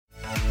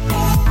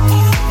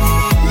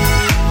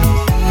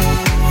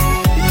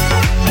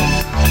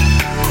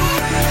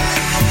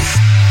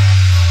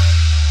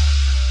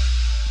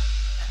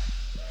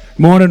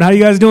Morning. How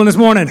you guys doing this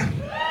morning?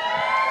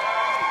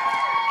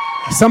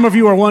 Some of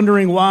you are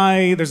wondering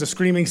why there's a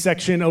screaming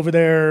section over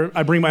there.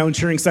 I bring my own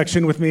cheering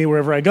section with me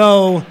wherever I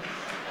go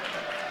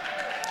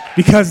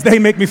because they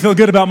make me feel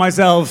good about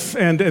myself,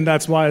 and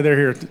that's why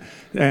they're here.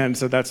 And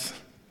so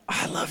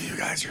I love you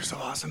guys. You're so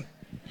awesome.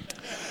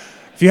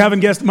 If you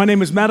haven't guessed, my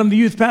name is Matt. I'm the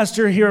youth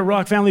pastor here at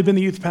Rock Family. Been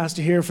the youth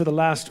pastor here for the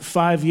last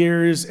 5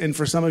 years. And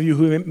for some of you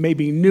who may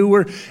be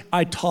newer,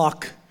 I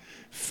talk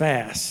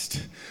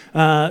fast.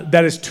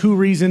 That is two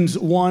reasons.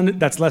 One,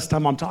 that's less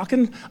time I'm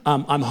talking.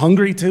 I'm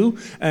hungry too,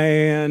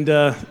 and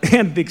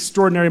the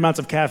extraordinary amounts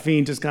of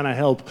caffeine just kind of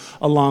help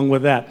along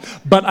with that.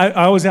 But I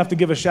always have to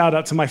give a shout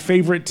out to my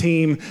favorite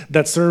team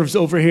that serves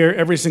over here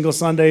every single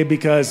Sunday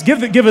because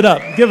give it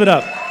up.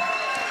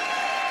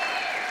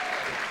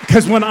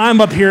 Because when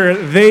I'm up here,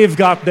 they've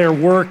got their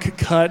work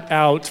cut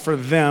out for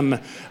them.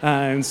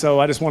 And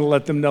so I just want to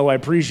let them know I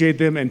appreciate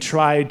them and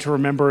try to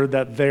remember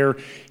that they're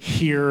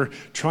here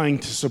trying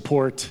to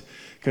support,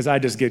 because I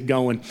just get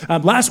going.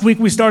 Last week,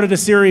 we started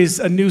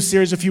a new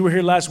series. If you were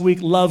here last week,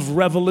 Love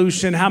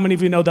Revolution. How many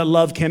of you know that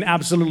love can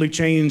absolutely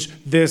change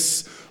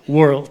this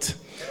world?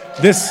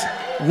 This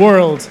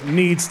world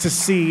needs to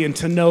see and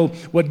to know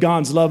what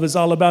God's love is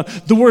all about.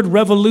 The word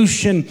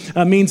revolution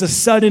means a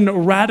sudden,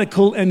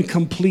 radical, and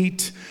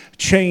complete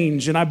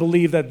change. And I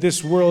believe that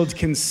this world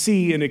can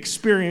see and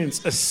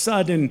experience a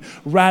sudden,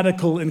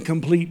 radical, and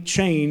complete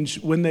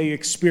change when they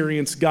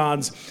experience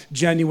God's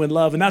genuine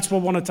love. And that's what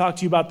I want to talk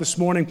to you about this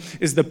morning,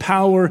 is the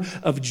power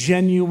of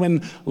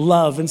genuine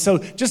love. And so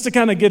just to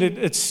kind of get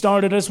it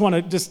started, I just want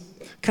to just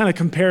kind of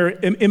compare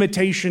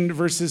imitation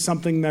versus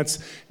something that's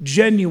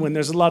genuine.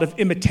 There's a lot of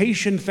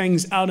imitation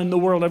things out in the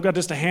world. I've got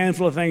just a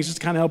handful of things just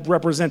to kind of help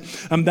represent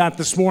that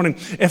this morning.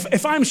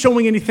 If I'm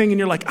showing anything and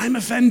you're like, I'm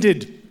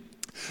offended,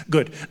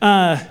 good.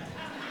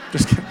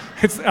 Just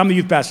kidding. I'm the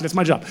youth pastor. That's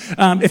my job.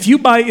 If you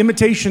buy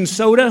imitation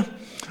soda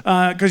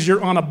because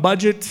you're on a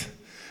budget,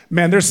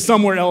 man, there's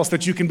somewhere else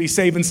that you can be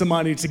saving some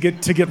money to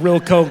get real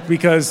Coke,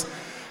 because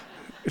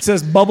it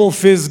says bubble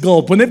fizz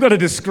gulp. When they've got to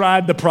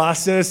describe the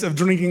process of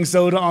drinking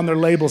soda on their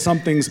label,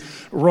 something's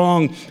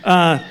wrong.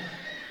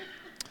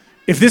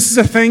 If this is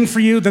a thing for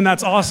you, then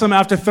that's awesome.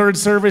 After third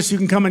service, you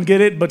can come and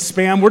get it. But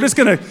Spam, we're just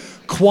going to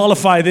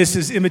qualify this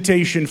as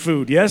imitation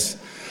food, yes?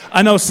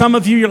 I know some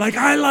of you, you're like,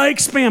 I like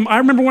Spam. I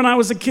remember when I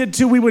was a kid,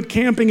 too, we went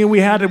camping and we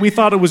had it. We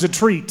thought it was a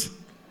treat.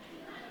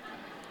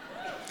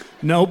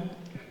 Nope.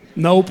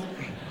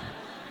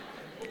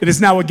 It is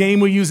now a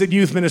game we use at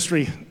youth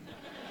ministry.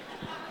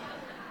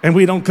 And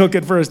we don't cook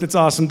it first. It's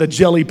awesome. The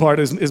jelly part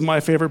is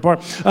my favorite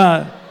part.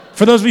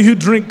 For those of you who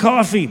drink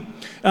coffee,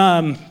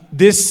 we're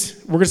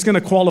just going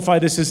to qualify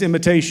this as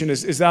imitation.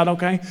 Is that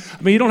okay?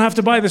 I mean, you don't have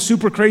to buy the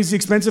super crazy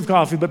expensive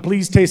coffee, but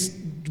please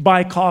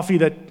buy coffee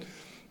that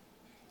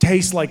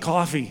tastes like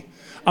coffee.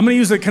 I'm going to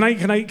use it.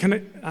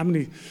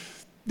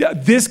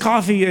 This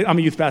coffee, I'm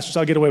a youth pastor, so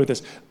I'll get away with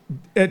this.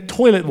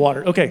 Toilet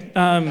water. Okay.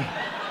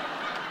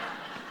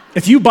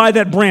 If you buy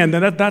that brand,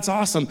 then that's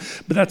awesome.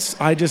 But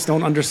I just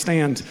don't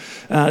understand,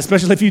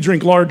 especially if you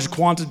drink large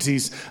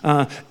quantities.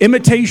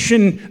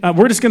 Imitation,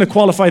 we're just going to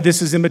qualify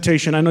this as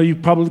imitation. I know you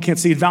probably can't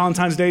see it.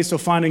 Valentine's Day, so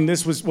finding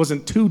this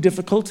wasn't too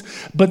difficult.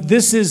 But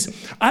this is,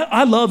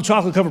 I love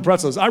chocolate-covered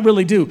pretzels. I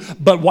really do.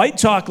 But white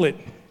chocolate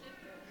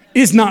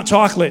is not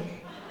chocolate.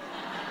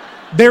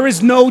 There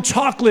is no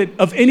chocolate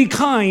of any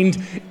kind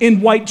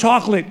in white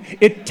chocolate.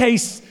 It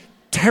tastes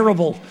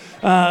terrible.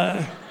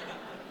 I'll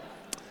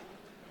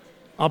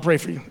pray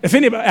for you. If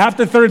anybody,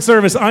 after third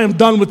service, I am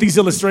done with these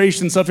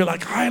illustrations. So if you're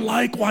like, I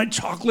like white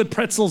chocolate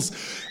pretzels,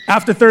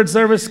 after third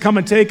service, come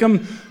and take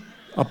them.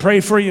 I'll pray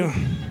for you.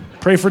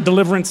 Pray for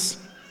deliverance.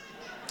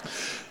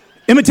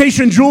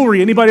 Imitation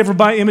jewelry. Anybody ever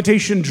buy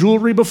imitation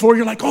jewelry before?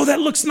 You're like, oh, that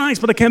looks nice,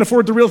 but I can't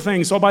afford the real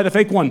thing, so I'll buy the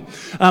fake one.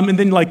 And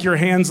then like your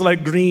hands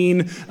like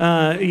green,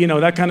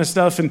 that kind of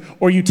stuff.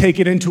 Or you take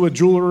it into a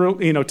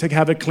jeweler, to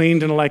have it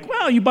cleaned, and like,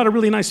 well, you bought a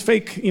really nice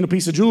fake,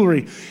 piece of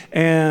jewelry.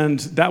 And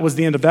that was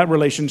the end of that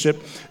relationship.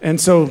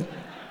 And so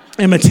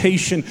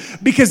imitation,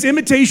 because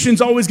imitation's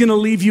always going to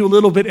leave you a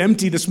little bit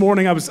empty. This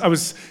morning I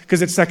was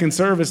because it's second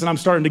service and I'm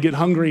starting to get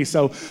hungry,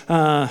 so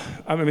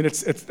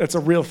it's a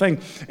real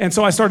thing. And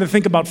so I started to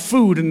think about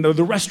food and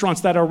the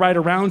restaurants that are right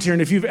around here.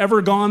 And if you've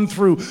ever gone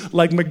through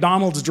like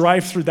McDonald's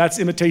drive-through, that's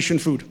imitation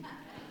food.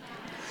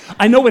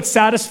 I know it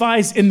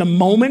satisfies in the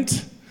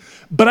moment,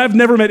 but I've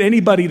never met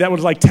anybody that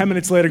was like 10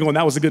 minutes later going,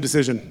 that was a good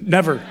decision.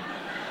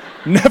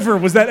 Never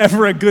was that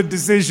ever a good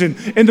decision.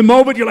 In the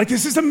moment, you're like,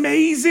 this is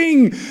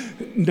amazing.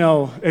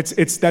 No,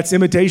 that's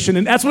imitation.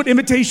 And that's what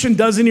imitation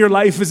does in your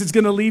life, is it's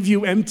going to leave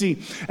you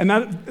empty. And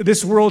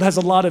this world has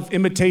a lot of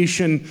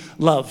imitation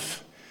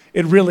love.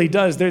 It really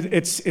does.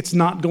 It's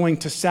not going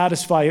to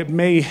satisfy. It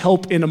may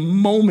help in a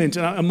moment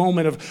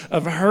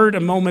of hurt, a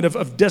moment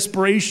of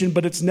desperation,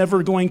 but it's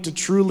never going to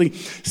truly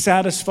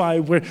satisfy,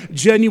 where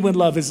genuine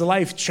love is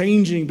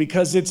life-changing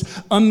because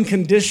it's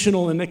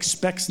unconditional and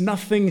expects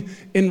nothing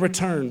in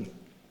return.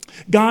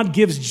 God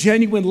gives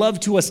genuine love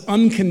to us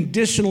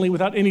unconditionally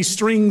without any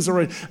strings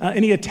or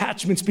any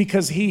attachments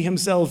because he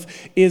himself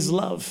is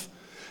love.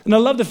 And I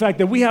love the fact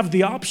that we have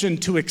the option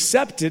to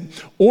accept it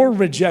or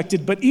reject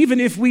it. But even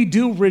if we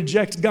do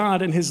reject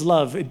God and his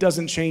love, it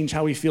doesn't change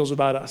how he feels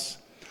about us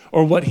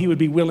or what he would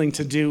be willing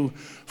to do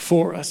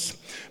for us.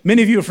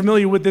 Many of you are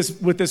familiar with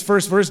this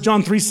first verse,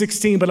 John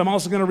 3:16, but I'm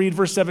also going to read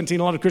verse 17.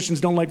 A lot of Christians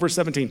don't like verse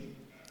 17.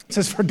 It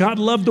says, "For God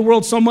loved the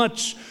world so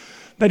much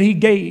that he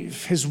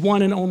gave his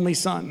one and only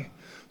Son,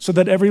 so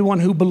that everyone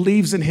who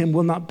believes in him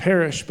will not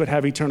perish but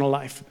have eternal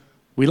life."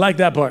 We like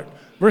that part.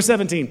 Verse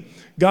 17,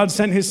 "God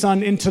sent his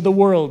Son into the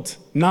world,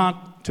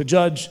 not to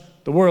judge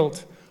the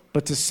world,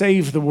 but to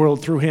save the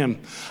world through him."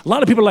 A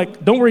lot of people are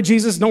like, "Don't worry,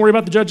 Jesus, don't worry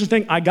about the judging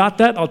thing. I got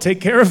that. I'll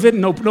take care of it.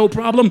 No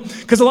problem."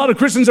 Because a lot of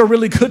Christians are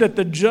really good at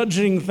the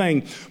judging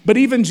thing. But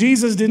even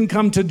Jesus didn't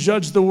come to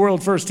judge the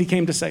world first. He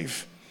came to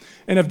save.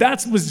 And if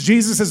that was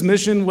Jesus'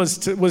 mission, was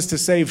to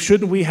save,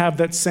 shouldn't we have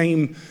that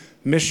same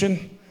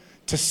mission?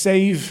 To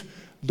save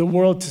the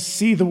world, to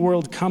see the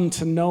world come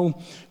to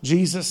know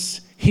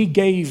Jesus. He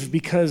gave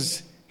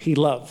because he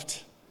loved.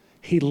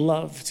 He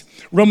loved.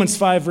 Romans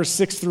 5, verse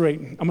 6 through 8.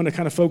 I'm going to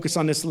kind of focus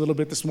on this a little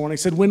bit this morning. It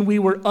said, "When we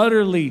were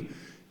utterly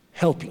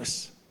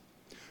helpless,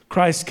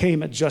 Christ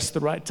came at just the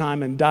right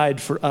time and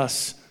died for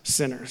us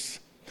sinners."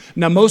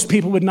 Now, most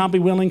people would not be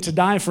willing to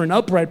die for an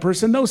upright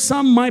person, though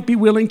some might be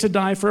willing to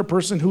die for a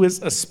person who is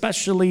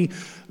especially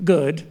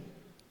good.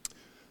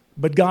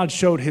 But God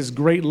showed his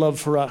great love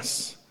for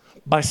us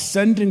by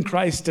sending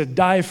Christ to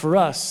die for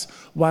us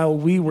while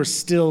we were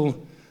still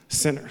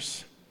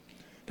sinners.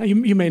 Now,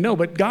 you may know,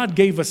 but God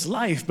gave us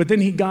life, but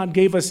then God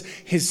gave us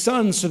his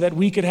Son so that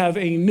we could have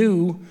a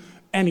new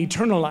and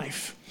eternal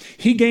life.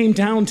 He came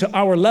down to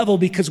our level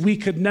because we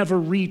could never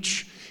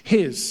reach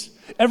his.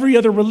 Every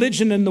other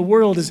religion in the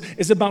world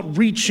is about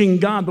reaching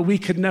God, but we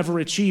could never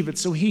achieve it,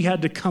 so he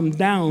had to come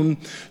down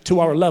to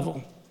our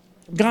level.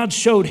 God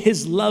showed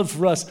his love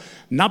for us,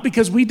 not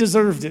because we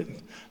deserved it,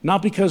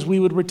 not because we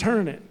would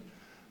return it,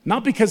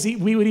 not because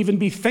we would even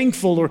be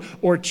thankful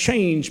or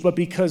change, but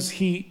because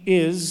he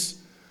is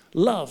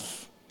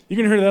love. You're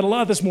going to hear that a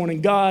lot this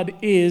morning. God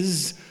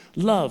is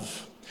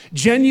love.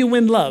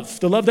 Genuine love,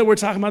 the love that we're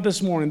talking about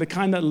this morning, the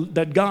kind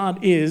that God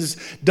is,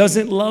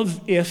 doesn't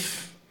love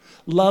if,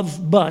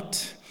 love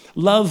but,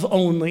 love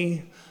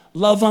only,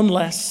 love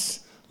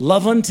unless,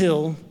 love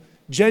until.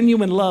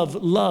 Genuine love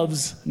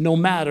loves no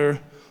matter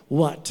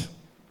what.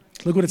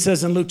 Look what it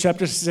says in Luke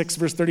chapter 6,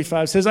 verse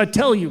 35. It says, "I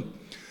tell you,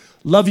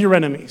 love your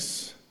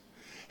enemies.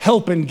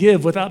 Help and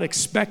give without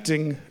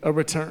expecting a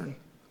return.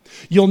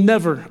 You'll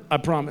never, I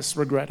promise,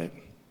 regret it.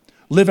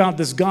 Live out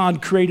this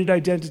God-created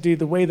identity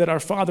the way that our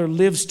Father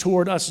lives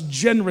toward us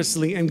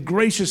generously and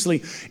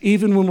graciously,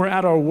 even when we're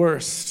at our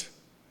worst.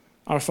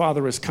 Our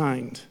Father is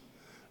kind.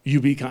 You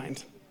be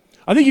kind."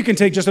 I think you can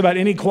take just about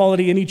any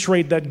quality, any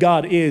trait that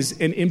God is,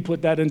 and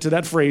input that into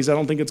that phrase. I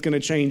don't think it's going to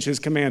change his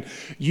command.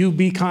 You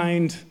be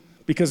kind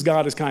because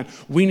God is kind.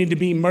 We need to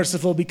be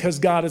merciful because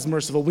God is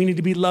merciful. We need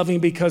to be loving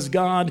because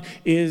God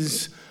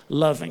is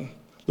loving.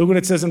 Look what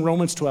it says in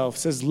Romans 12. It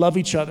says, "Love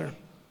each other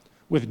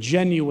with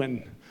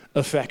genuine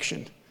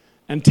affection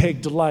and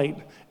take delight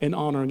in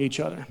honoring each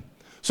other."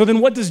 So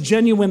then what does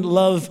genuine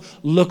love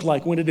look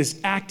like when it is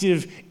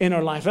active in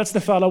our life? That's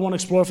the thought I want to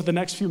explore for the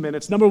next few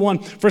minutes. Number one,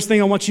 first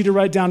thing I want you to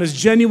write down is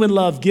genuine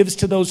love gives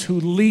to those who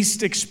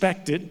least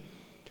expect it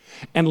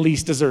and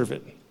least deserve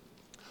it.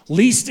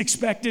 Least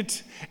expect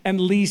it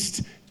and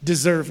least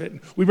deserve it.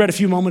 We read a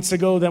few moments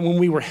ago that when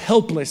we were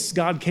helpless,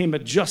 God came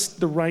at just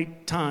the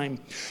right time.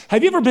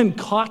 Have you ever been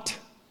caught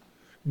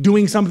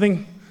doing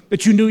something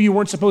that you knew you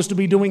weren't supposed to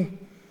be doing?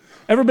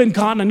 Ever been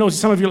caught? And I know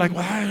some of you are like,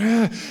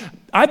 well,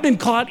 I've been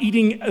caught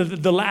eating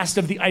the last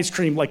of the ice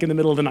cream like in the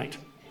middle of the night.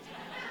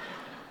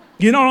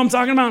 You know what I'm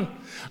talking about?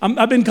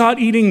 I've been caught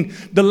eating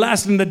the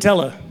last of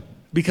Nutella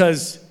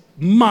because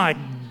my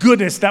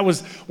goodness, that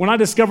was, when I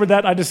discovered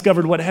that, I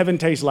discovered what heaven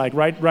tastes like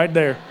right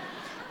there.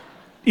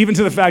 Even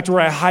to the fact where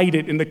I hide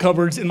it in the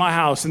cupboards in my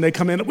house and they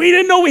come in, we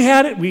didn't know we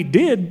had it. We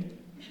did,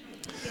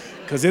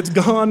 because it's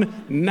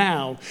gone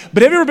now.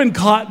 But have you ever been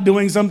caught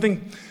doing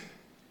something?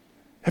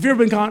 Have you ever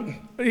been caught?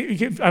 I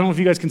don't know if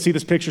you guys can see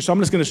this picture, so I'm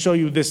just going to show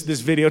you this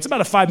video. It's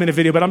about a 5-minute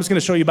video, but I'm just going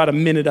to show you about a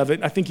minute of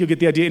it. I think you'll get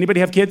the idea.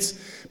 Anybody have kids?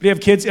 Do you have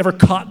kids? Ever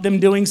caught them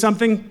doing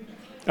something?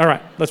 All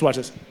right, let's watch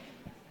this.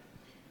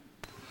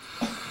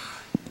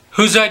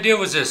 Whose idea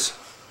was this?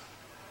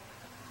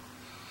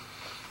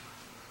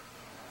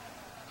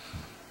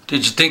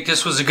 Did you think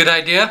this was a good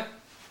idea?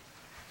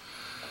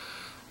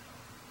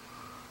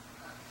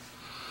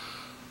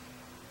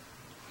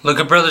 Look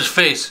at brother's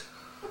face.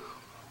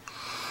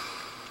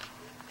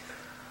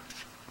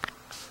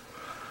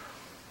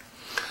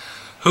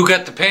 Who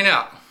got the paint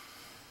out?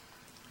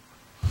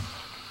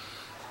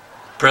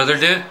 Brother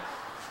did?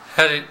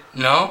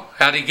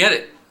 How'd he get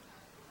it?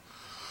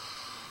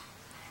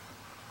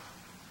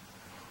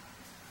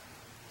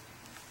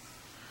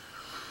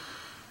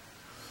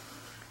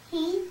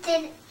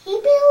 He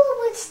built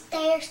it with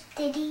stairs,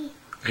 did he?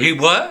 He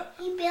what?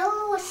 He built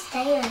it with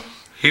stairs.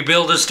 He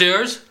built the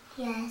stairs?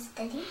 Yes,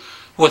 did he?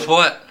 With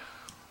what?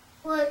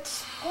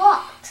 With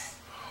blocks.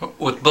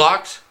 With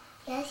blocks?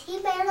 Yes, he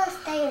built the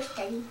stairs,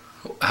 did he?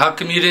 How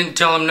come you didn't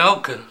tell him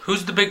no?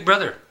 Who's the big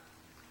brother?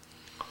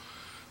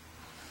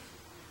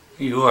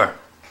 You are.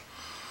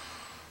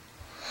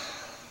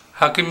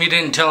 How come you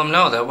didn't tell him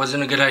no? That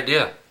wasn't a good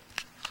idea.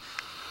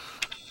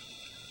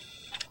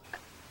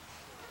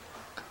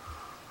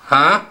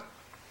 Huh?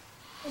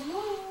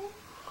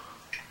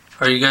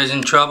 Are you guys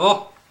in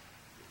trouble?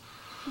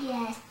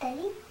 Yes,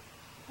 Daddy.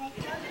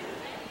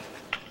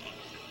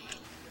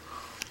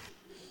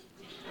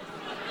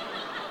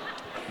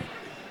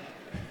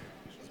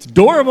 It's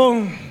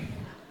adorable,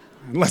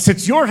 unless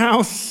it's your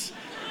house.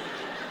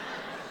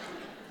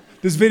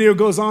 This video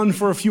goes on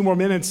for a few more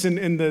minutes,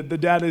 and the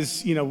dad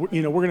is, we're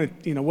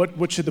gonna,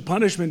 what should the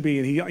punishment be?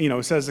 And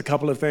he, says a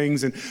couple of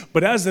things,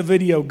 but as the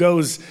video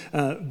goes,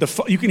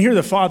 you can hear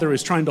the father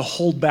is trying to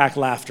hold back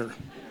laughter.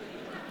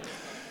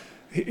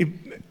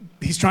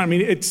 He's trying.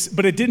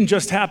 But it didn't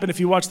just happen. If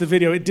you watch the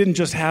video, it didn't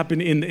just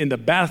happen in the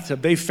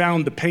bathtub. They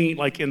found the paint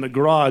like in the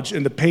garage,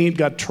 and the paint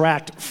got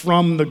tracked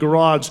from the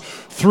garage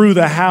through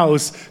the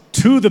house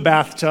to the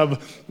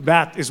bathtub.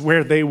 That is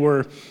where they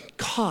were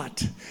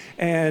caught.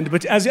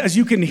 But as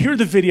you can hear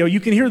the video, you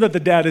can hear that the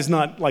dad is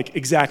not like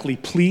exactly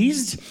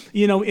pleased,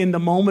 in the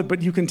moment,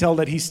 but you can tell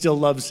that he still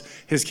loves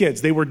his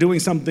kids. They were doing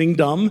something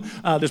dumb.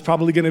 There's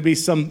probably going to be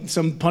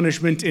some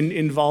punishment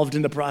involved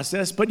in the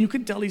process, but you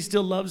can tell he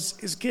still loves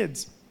his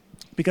kids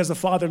because the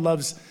father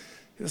loves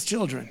his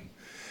children.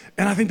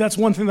 And I think that's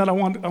one thing that I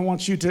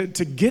want you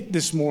to get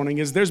this morning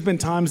is there's been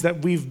times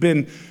that we've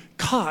been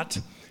caught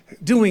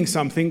doing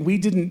something. We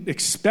didn't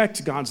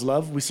expect God's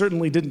love. We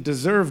certainly didn't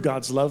deserve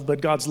God's love, but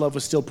God's love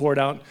was still poured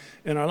out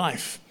in our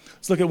life.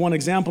 Let's look at one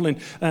example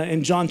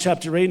in John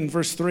chapter 8 and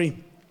verse 3.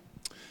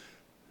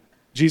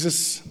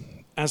 Jesus,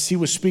 as he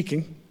was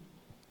speaking,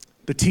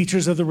 the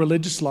teachers of the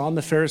religious law and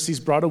the Pharisees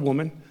brought a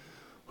woman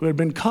who had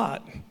been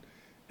caught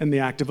in the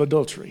act of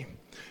adultery.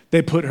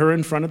 They put her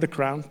in front of the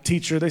crowd.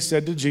 Teacher, they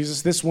said to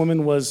Jesus, this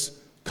woman was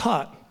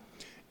caught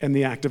in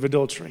the act of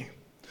adultery.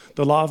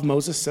 The law of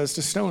Moses says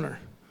to stone her.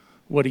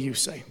 What do you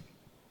say?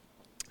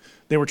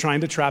 They were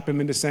trying to trap him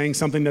into saying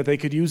something that they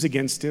could use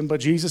against him, but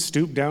Jesus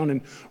stooped down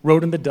and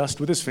wrote in the dust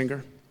with his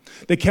finger.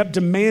 They kept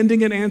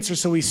demanding an answer,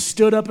 so he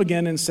stood up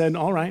again and said,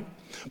 all right,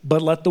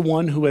 but let the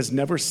one who has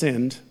never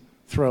sinned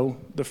throw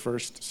the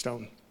first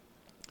stone.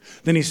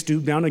 Then he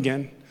stooped down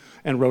again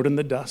and wrote in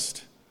the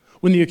dust.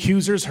 When the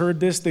accusers heard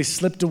this, they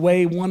slipped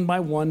away one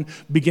by one,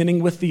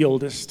 beginning with the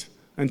oldest,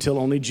 until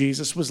only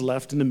Jesus was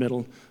left in the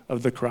middle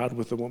of the crowd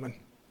with the woman.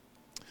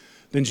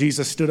 Then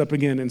Jesus stood up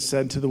again and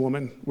said to the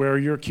woman, where are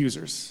your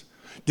accusers?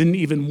 Didn't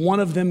even one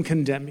of them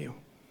condemn you?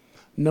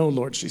 No,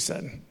 Lord, she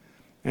said.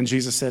 And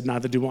Jesus said,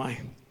 neither do I.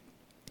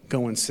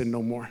 Go and sin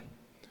no more.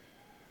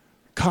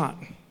 Caught,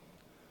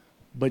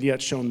 but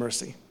yet shown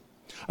mercy.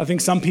 I think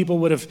some people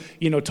would have,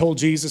 told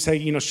Jesus,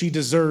 hey, she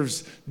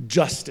deserves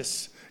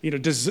justice.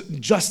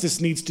 Justice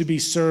needs to be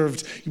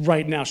served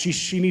right now.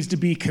 She needs to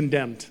be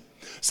condemned.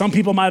 Some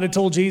people might have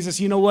told Jesus,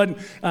 you know what,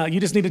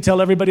 you just need to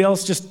tell everybody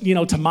else just,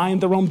 to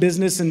mind their own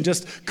business and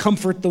just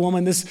comfort the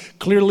woman. This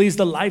clearly is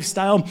the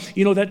lifestyle,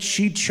 that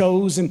she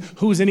chose, and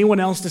who's anyone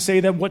else to say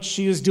that what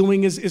she is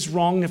doing is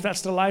wrong? If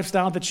that's the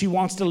lifestyle that she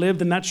wants to live,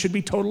 then that should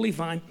be totally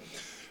fine.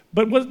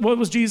 But what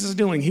was Jesus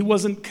doing? He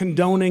wasn't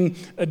condoning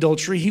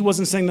adultery. He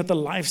wasn't saying that the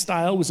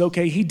lifestyle was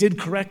okay. He did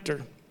correct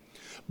her.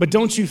 But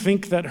don't you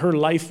think that her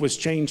life was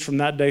changed from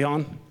that day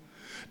on?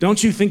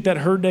 Don't you think that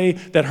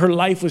her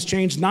life was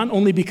changed not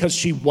only because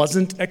she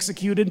wasn't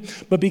executed,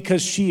 but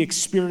because she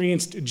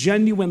experienced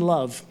genuine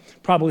love,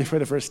 probably for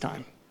the first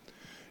time.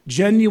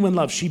 Genuine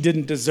love. She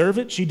didn't deserve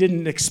it. She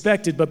didn't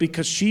expect it, but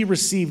because she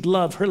received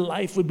love, her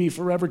life would be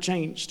forever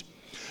changed.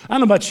 I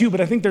don't know about you,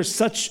 but I think there's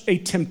such a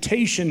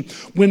temptation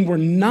when we're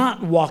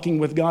not walking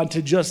with God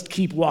to just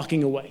keep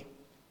walking away.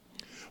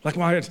 Like,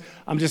 well,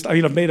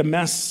 I've made a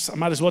mess. I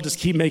might as well just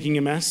keep making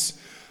a mess.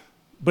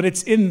 But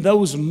it's in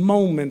those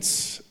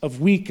moments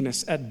of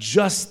weakness at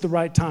just the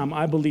right time,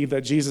 I believe,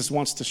 that Jesus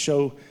wants to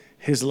show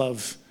his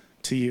love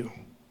to you.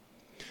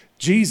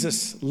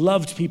 Jesus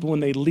loved people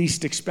when they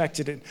least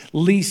expected it,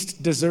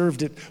 least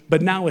deserved it.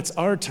 But now it's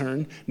our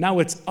turn. Now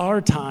it's our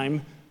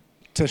time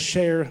to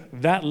share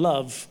that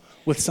love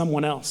with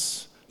someone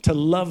else, to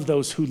love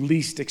those who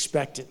least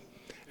expect it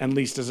and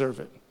least deserve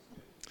it.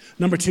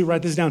 Number 2,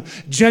 write this down.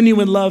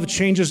 Genuine love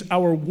changes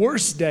our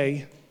worst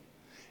day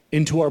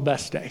into our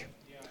best day.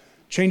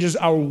 Changes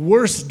our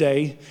worst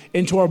day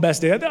into our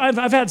best day.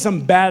 I've had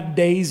some bad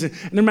days, and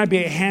there might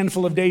be a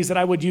handful of days that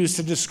I would use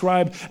to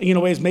describe,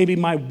 as maybe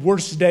my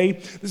worst day.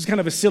 This is kind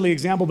of a silly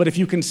example, but if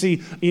you can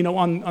see,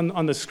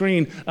 on the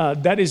screen,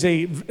 that is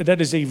a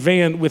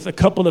van with a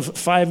couple of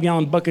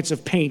 5-gallon buckets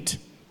of paint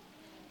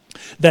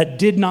that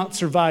did not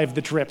survive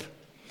the trip.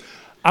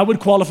 I would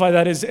qualify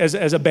that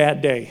as a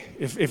bad day.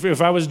 If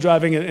I was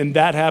driving and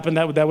that happened,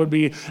 that would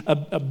be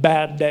a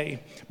bad day,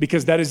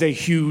 because that is a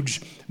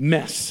huge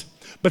mess.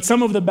 But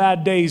some of the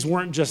bad days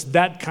weren't just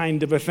that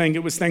kind of a thing.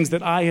 It was things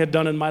that I had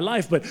done in my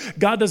life. But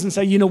God doesn't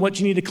say, you know what,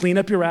 you need to clean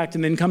up your act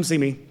and then come see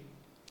me.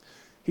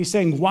 He's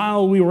saying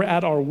while we were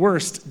at our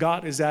worst,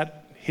 God is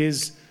at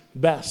his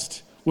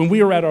best. When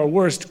we are at our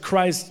worst,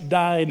 Christ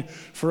died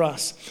for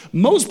us.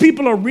 Most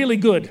people are really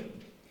good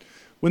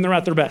when they're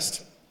at their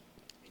best.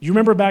 You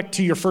remember back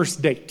to your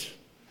first date.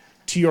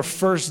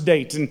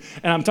 And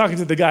I'm talking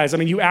to the guys. I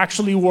mean, you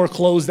actually wore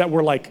clothes that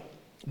were like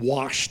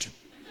washed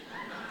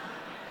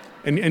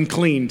and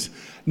cleaned.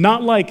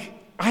 Not like,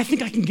 I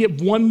think I can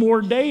get one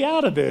more day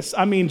out of this.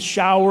 I mean,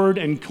 showered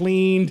and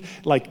cleaned,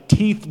 like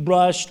teeth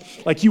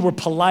brushed, like you were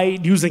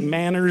polite, using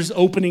manners,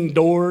 opening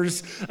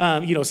doors,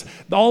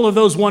 all of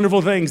those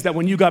wonderful things that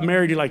when you got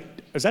married, you're like,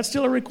 is that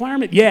still a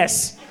requirement?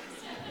 Yes,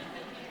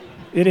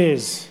 it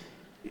is.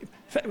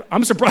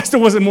 I'm surprised there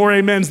wasn't more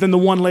amens than the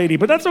one lady,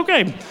 but that's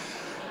okay.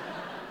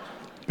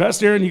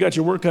 Pastor Aaron, you got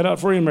your work cut out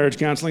for you in marriage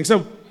counseling.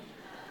 So,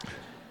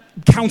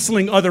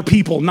 counseling other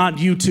people, not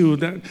you two.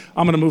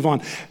 I'm going to move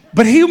on.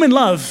 But human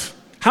love,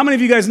 how many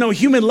of you guys know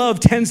human love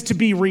tends to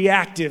be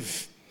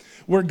reactive,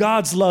 where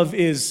God's love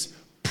is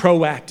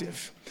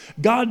proactive?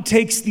 God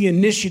takes the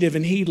initiative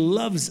and he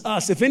loves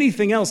us. If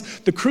anything else,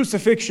 the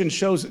crucifixion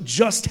shows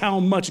just how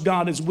much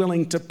God is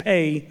willing to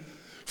pay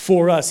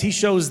for us. He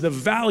shows the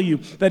value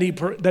that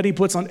he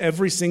puts on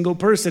every single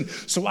person.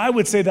 So I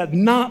would say that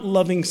not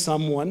loving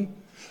someone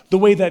the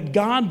way that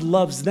God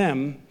loves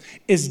them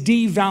is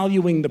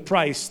devaluing the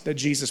price that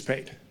Jesus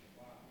paid.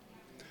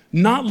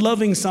 Not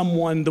loving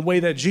someone the way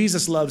that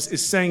Jesus loves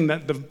is saying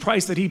that the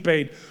price that he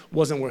paid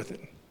wasn't worth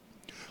it.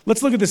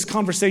 Let's look at this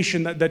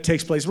conversation that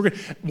takes place.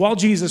 While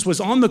Jesus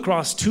was on the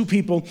cross, two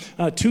people,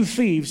 two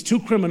thieves, two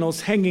criminals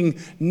hanging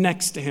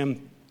next to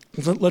him.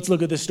 Let's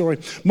look at this story.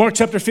 Mark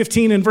chapter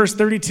 15 and verse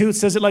 32, it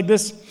says it like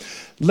this.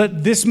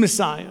 Let this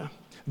Messiah,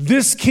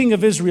 this King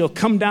of Israel,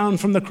 come down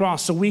from the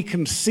cross so we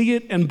can see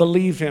it and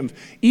believe him.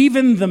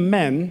 Even the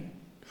men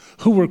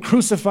who were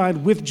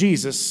crucified with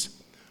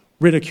Jesus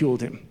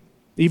ridiculed him.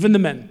 Even the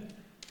men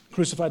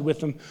crucified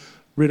with him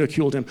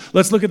ridiculed him.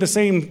 Let's look at the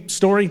same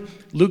story.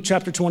 Luke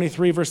chapter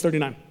 23, verse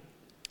 39.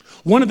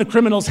 One of the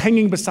criminals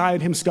hanging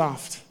beside him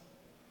scoffed.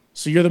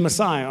 So you're the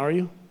Messiah, are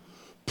you?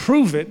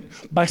 Prove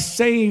it by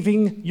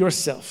saving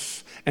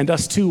yourself and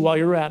us too while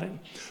you're at it.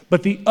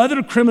 But the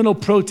other criminal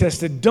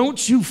protested,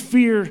 don't you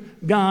fear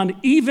God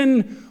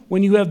even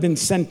when you have been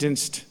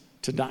sentenced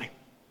to die?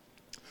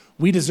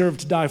 We deserve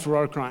to die for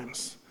our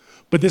crimes.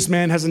 But this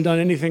man hasn't done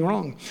anything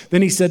wrong.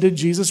 Then he said to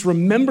Jesus,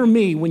 remember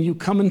me when you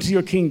come into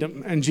your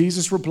kingdom. And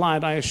Jesus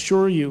replied, I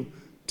assure you,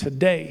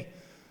 today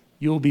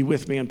you'll be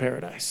with me in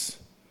paradise.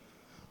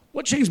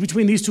 What changed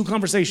between these two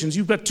conversations?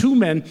 You've got two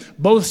men,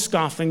 both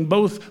scoffing,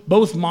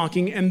 both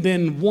mocking, and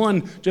then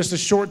one just a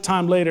short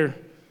time later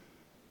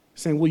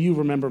saying, will you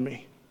remember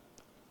me?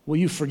 Will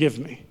you forgive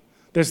me?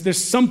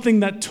 There's something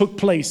that took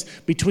place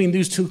between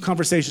these two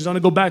conversations. I want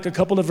to go back a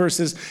couple of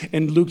verses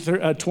in Luke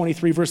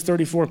 23, verse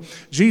 34.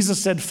 Jesus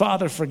said,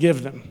 Father,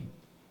 forgive them,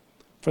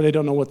 for they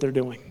don't know what they're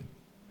doing.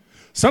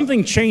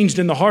 Something changed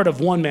in the heart of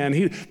one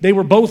man. They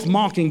were both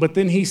mocking, but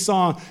then he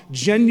saw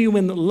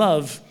genuine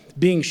love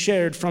being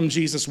shared from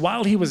Jesus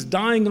while he was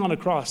dying on a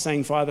cross,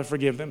 saying, Father,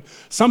 forgive them.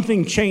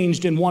 Something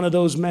changed in one of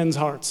those men's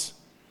hearts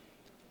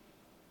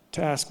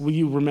to ask, will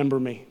you remember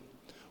me?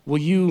 Will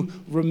you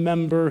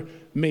remember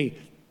me?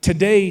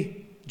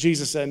 Today,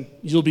 Jesus said,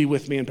 you'll be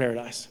with me in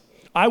paradise.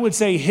 I would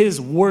say his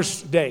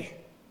worst day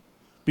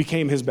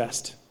became his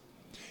best.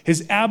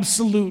 His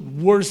absolute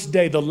worst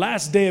day, the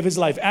last day of his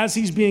life, as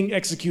he's being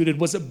executed,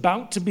 was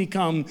about to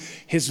become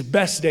his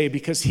best day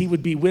because he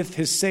would be with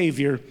his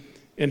Savior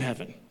in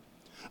heaven.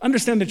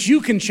 Understand that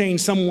you can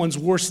change someone's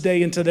worst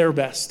day into their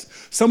best.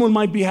 Someone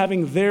might be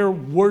having their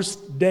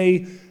worst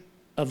day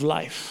of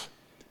life,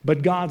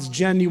 but God's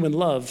genuine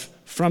love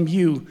from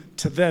you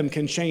to them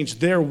can change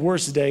their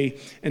worst day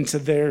into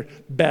their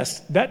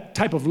best. That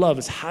type of love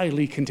is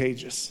highly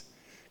contagious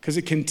because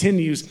it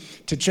continues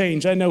to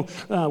change. I know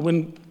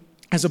when,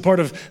 as a part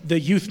of the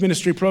youth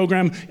ministry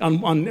program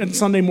on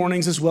Sunday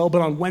mornings as well,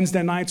 but on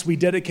Wednesday nights, we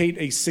dedicate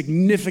a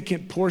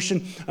significant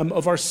portion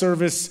of our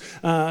service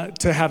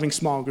to having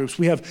small groups.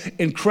 We have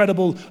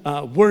incredible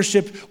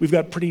worship. We've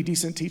got pretty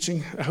decent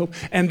teaching, I hope.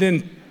 And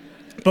then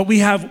but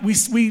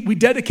we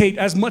dedicate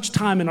as much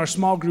time in our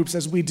small groups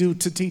as we do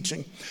to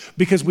teaching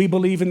because we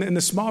believe in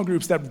the small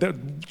groups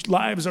that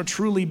lives are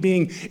truly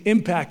being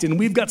impacted. And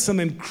we've got some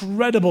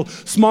incredible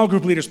small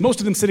group leaders, most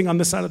of them sitting on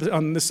this side of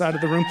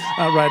the room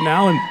right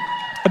now. And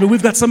I mean,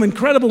 we've got some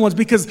incredible ones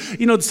because,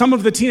 some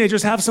of the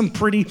teenagers have some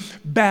pretty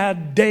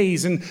bad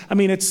days. And I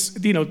mean, it's,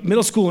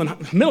 middle school and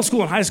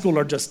high school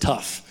are just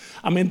tough.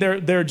 I mean,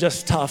 they're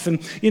just tough.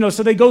 And,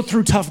 so they go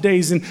through tough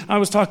days. And I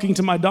was talking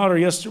to my daughter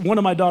one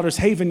of my daughters,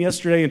 Haven,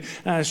 yesterday,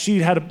 and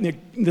she had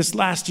this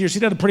last year,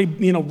 she'd had a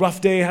pretty,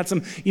 rough day, had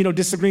some,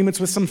 disagreements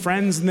with some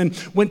friends, and then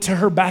went to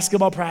her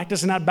basketball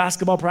practice. And at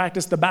basketball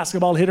practice, the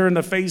basketball hit her in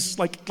the face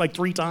like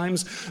 3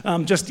 times,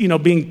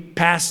 being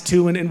passed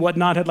to and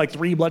whatnot, had like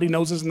 3 bloody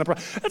noses.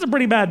 That's a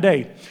pretty bad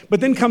day. But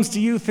then comes to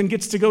youth and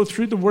gets to go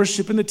through the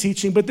worship and the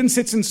teaching, but then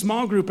sits in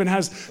small group and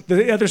has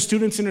the other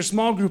students in her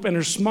small group and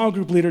her small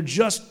group leader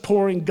just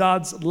pouring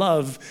God's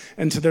love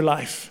into their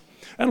life.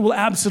 And will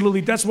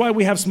absolutely, that's why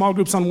we have small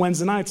groups on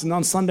Wednesday nights and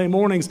on Sunday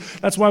mornings.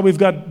 That's why we've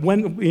got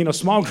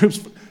small groups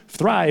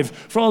thrive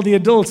for all the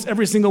adults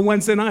every single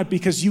Wednesday night,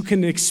 because you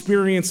can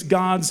experience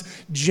God's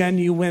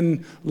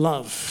genuine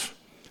love.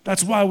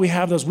 That's why we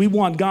have those. We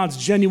want God's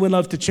genuine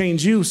love to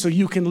change you so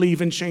you can leave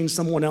and change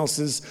someone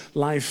else's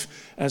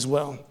life as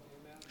well.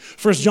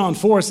 1 John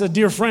 4 says,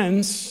 "Dear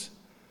friends,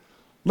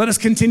 let us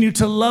continue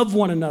to love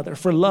one another,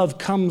 for love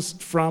comes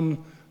from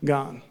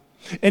God.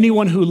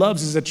 Anyone who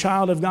loves is a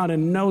child of God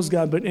and knows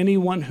God, but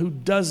anyone who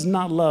does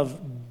not love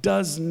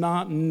does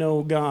not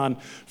know God,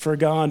 for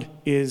God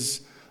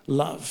is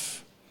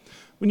love."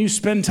 When you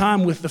spend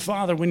time with the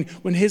Father,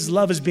 when His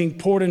love is being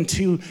poured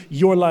into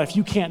your life,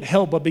 you can't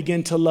help but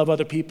begin to love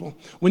other people.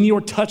 When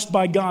you're touched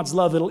by God's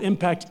love, it'll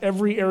impact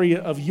every area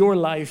of your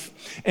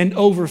life and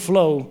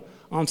overflow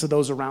onto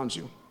those around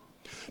you.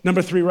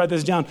 Number 3, write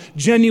this down.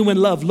 Genuine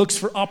love looks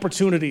for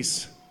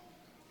opportunities,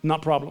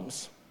 not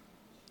problems.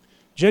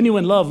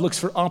 Genuine love looks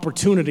for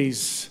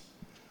opportunities,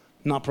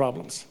 not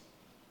problems.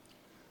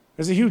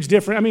 There's a huge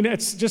difference. I mean,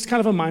 it's just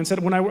kind of a mindset.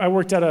 When I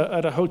worked at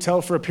a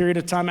hotel for a period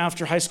of time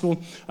after high school,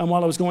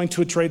 while I was going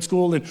to a trade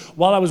school, and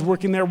while I was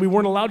working there, we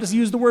weren't allowed to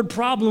use the word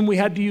problem. We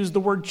had to use the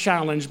word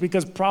challenge,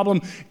 because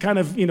problem kind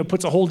of,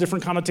 puts a whole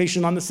different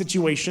connotation on the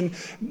situation.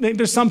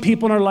 There's some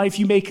people in our life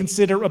you may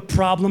consider a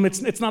problem.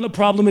 It's not a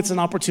problem, it's an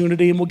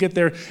opportunity, and we'll get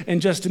there in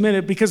just a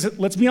minute, because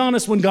let's be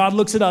honest, when God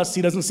looks at us,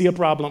 He doesn't see a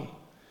problem.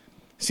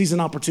 He sees an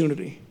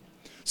opportunity.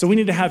 So we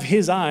need to have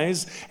His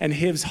eyes and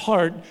His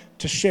heart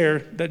to share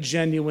that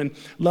genuine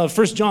love.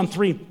 1 John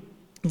 3,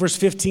 verse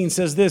 15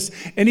 says this: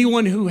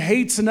 "Anyone who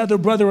hates another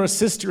brother or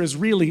sister is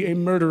really a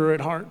murderer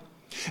at heart.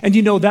 And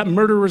you know that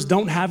murderers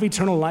don't have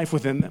eternal life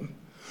within them.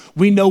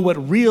 We know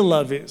what real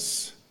love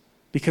is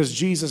because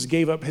Jesus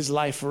gave up His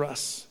life for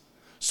us.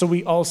 So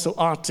we also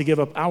ought to give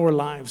up our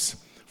lives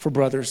for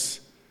brothers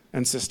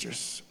and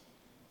sisters."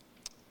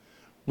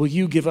 Will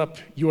you give up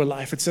your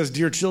life? It says,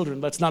 "Dear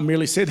children, let's not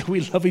merely say that we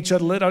love each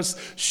other. Let us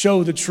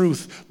show the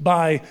truth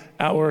by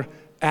our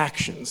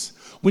actions."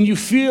 When you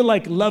feel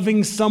like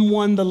loving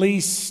someone the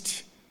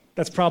least,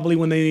 that's probably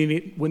when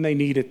they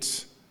need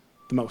it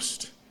the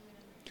most.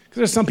 Because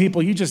there's some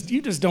people you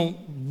just don't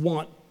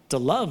want to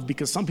love,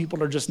 because some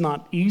people are just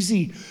not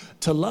easy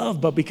to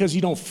love. But because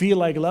you don't feel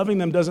like loving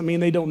them doesn't mean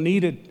they don't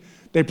need it.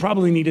 They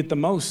probably need it the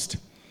most.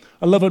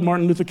 I love what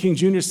Martin Luther King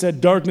Jr.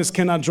 said: "Darkness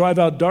cannot drive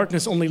out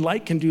darkness. Only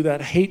light can do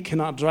that. Hate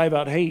cannot drive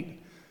out hate.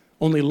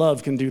 Only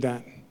love can do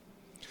that."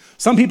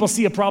 Some people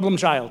see a problem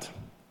child.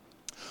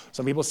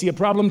 Some people see a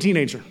problem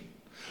teenager.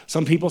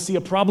 Some people see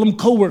a problem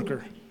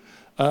coworker,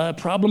 a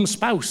problem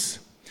spouse.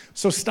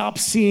 So stop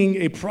seeing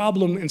a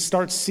problem and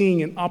start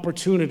seeing an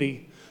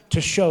opportunity to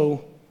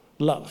show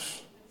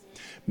love.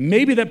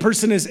 Maybe that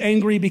person is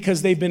angry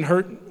because they've been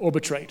hurt or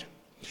betrayed.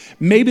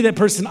 Maybe that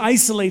person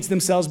isolates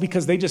themselves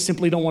because they just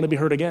simply don't want to be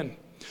hurt again.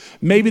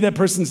 Maybe that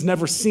person's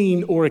never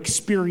seen or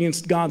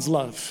experienced God's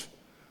love.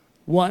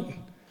 What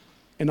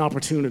an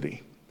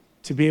opportunity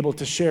to be able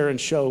to share and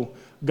show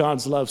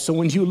God's love. So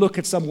when you look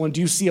at someone,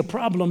 do you see a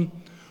problem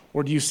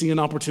or do you see an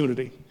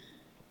opportunity?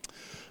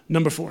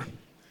 Number 4,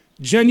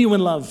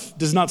 genuine love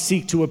does not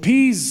seek to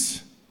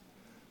appease,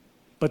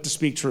 but to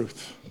speak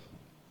truth.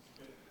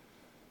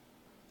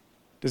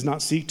 Does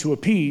not seek to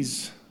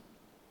appease,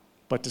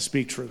 but to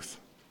speak truth.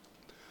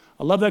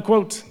 I love that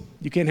quote.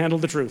 You can't handle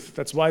the truth.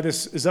 That's why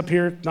this is up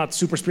here. Not a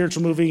super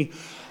spiritual movie,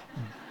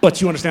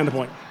 but you understand the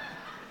point.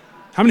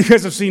 How many of you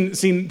guys have seen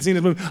this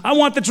movie? I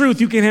want the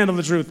truth. You can't handle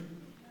the truth.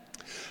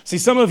 See,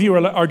 some of you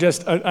are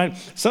just,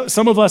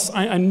 some of us,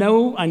 I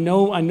know,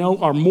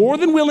 are more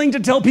than willing to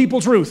tell people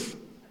truth.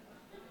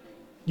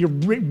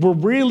 We're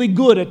really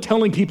good at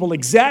telling people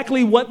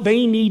exactly what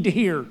they need to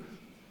hear.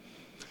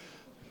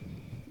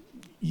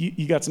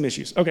 You got some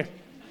issues. Okay.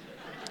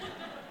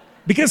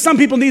 Because some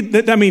people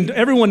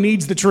everyone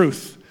needs the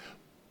truth,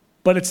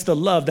 but it's the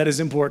love that is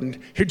important.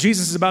 Here,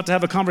 Jesus is about to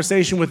have a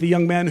conversation with a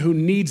young man who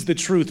needs the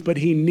truth, but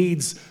he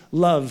needs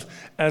love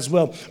as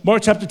well.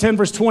 Mark chapter 10,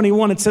 verse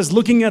 21, it says,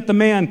 "Looking at the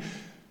man,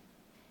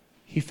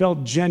 he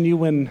felt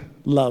genuine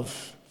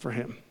love for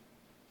him.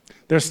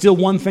 There's still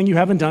one thing you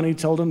haven't done," he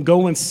told him.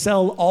 "Go and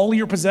sell all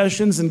your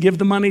possessions and give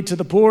the money to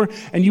the poor,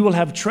 and you will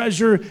have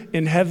treasure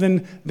in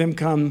heaven. Then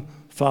come,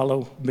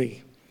 follow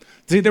me."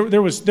 See,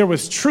 there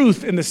was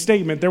truth in the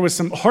statement. There was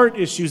some heart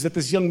issues that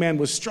this young man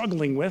was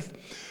struggling with.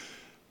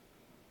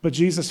 But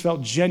Jesus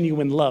felt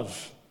genuine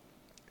love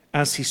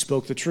as he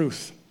spoke the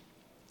truth.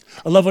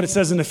 I love what it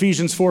says in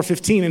Ephesians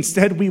 4:15.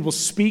 "Instead, we will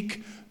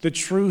speak the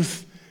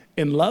truth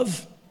in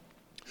love,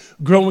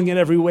 growing in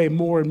every way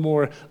more and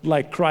more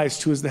like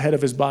Christ, who is the head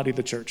of His body,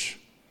 the church."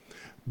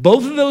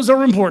 Both of those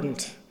are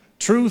important,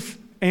 truth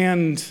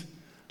and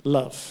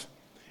love.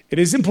 It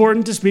is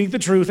important to speak the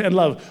truth and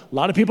love. A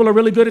lot of people are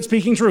really good at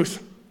speaking truth,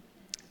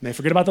 and they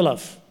forget about the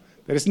love.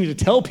 They just need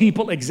to tell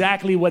people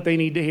exactly what they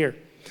need to hear.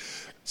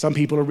 Some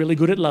people are really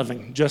good at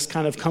loving, just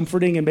kind of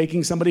comforting and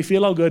making somebody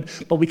feel all good,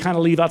 but we kind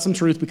of leave out some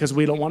truth because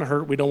we don't want to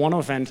hurt, we don't want to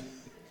offend.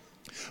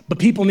 But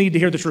people need to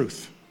hear the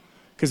truth,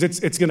 because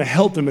it's going to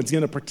help them. It's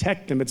going to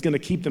protect them. It's going to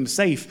keep them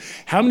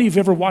safe. How many of you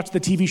ever watched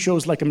the TV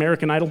shows like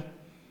American Idol?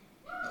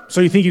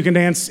 So you think you can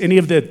dance any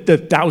of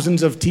the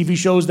thousands of TV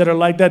shows that are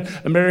like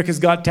that? America's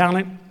Got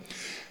Talent?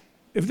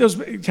 Have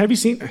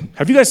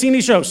you guys seen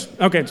these shows?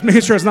 Okay, just making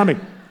sure it's not me.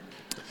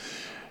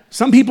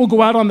 Some people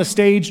go out on the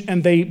stage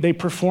and they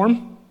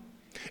perform,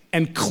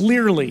 and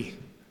clearly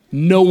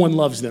no one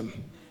loves them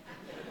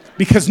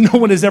because no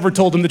one has ever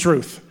told them the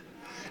truth,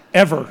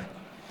 ever.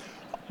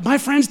 My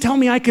friends tell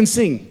me I can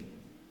sing.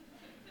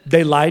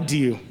 They lied to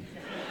you.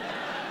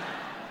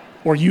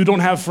 Or you don't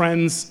have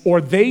friends, or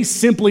they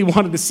simply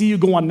wanted to see you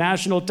go on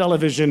national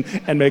television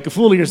and make a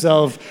fool of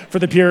yourself for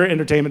the pure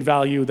entertainment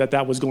value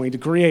that was going to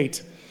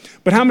create.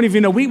 But how many of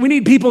you know we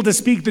need people to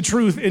speak the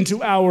truth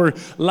into our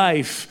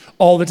life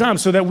all the time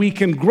so that we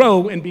can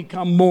grow and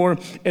become more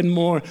and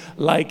more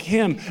like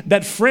him?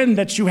 That friend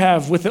that you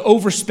have with the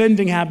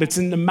overspending habits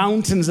and the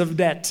mountains of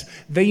debt,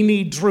 they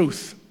need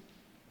truth.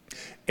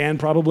 And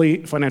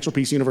probably Financial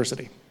Peace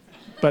University.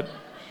 But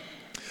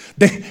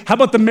how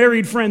about the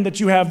married friend that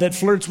you have that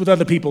flirts with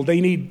other people?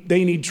 They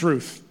need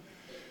truth.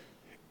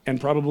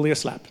 And probably a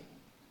slap.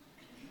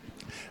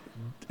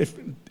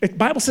 If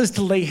Bible says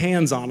to lay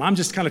hands on, I'm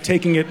just kind of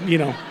taking it,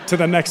 to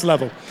the next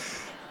level.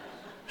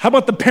 How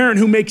about the parent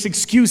who makes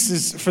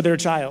excuses for their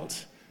child?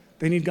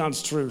 They need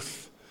God's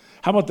truth.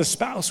 How about the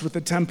spouse with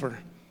the temper?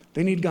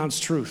 They need God's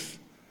truth.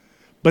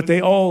 But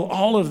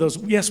all of those,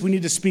 yes, we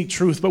need to speak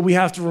truth, but we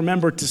have to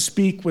remember to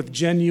speak with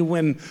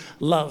genuine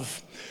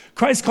love.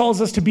 Christ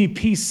calls us to be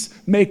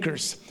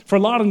peacemakers. For a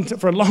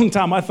long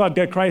time, I thought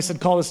that Christ had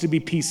called us to be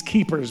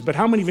peacekeepers. But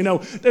how many of you know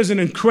there's an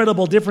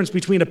incredible difference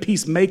between a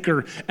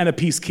peacemaker and a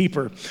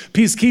peacekeeper?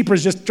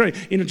 Peacekeepers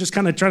just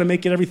kind of try to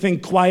make everything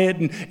quiet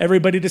and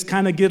everybody just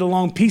kind of get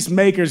along.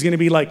 Peacemaker is going to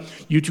be like,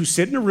 you two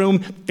sit in a room,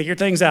 figure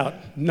things out.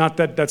 Not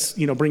that that's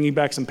bringing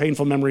back some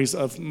painful memories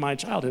of my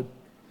childhood.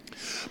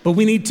 But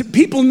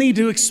people need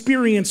to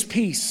experience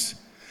peace.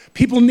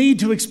 People need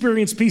to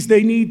experience peace.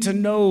 They need to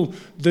know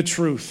the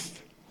truth.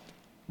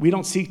 We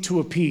don't seek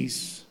to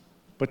appease,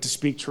 but to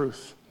speak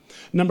truth.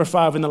 Number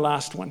 5, and the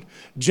last one,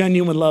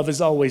 genuine love is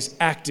always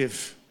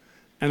active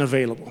and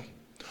available.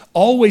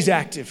 Always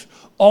active,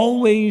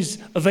 always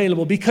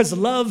available, because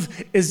love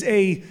is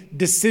a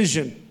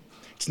decision.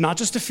 It's not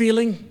just a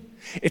feeling.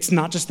 It's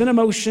not just an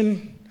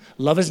emotion.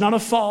 Love is not a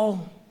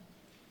fall.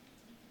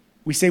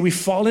 We say we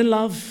fall in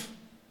love.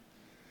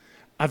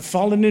 I've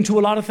fallen into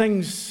a lot of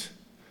things.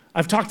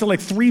 I've talked to like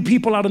 3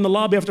 people out in the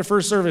lobby after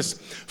first service.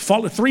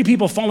 3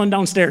 people falling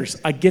downstairs.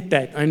 I get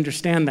that. I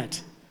understand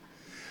that.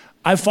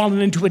 I've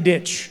fallen into a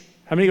ditch.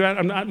 How many?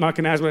 I'm not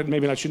going to ask,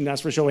 maybe I shouldn't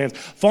ask for a show of hands.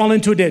 Fallen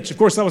into a ditch. Of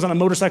course, I was on a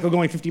motorcycle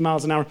going 50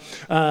 miles an hour.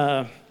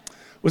 It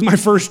was my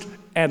first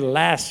and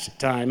last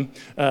time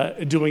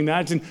doing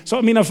that. And so,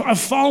 I've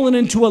fallen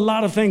into a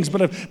lot of things,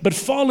 but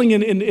falling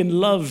in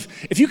love,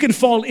 if you can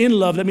fall in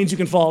love, that means you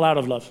can fall out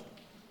of love.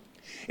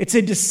 It's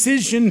a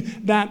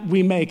decision that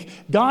we make.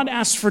 God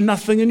asks for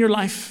nothing in your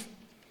life.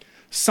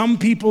 Some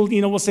people,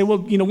 will say, well,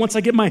 once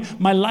I get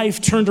my life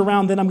turned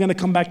around, then I'm going to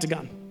come back to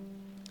God.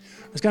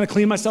 I'm just going to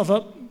clean myself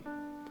up, and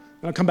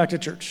I'll come back to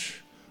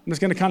church. I'm just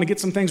going to kind of get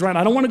some things right.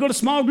 I don't want to go to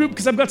small group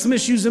because I've got some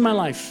issues in my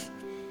life.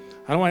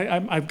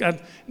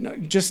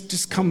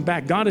 Just come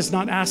back. God is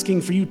not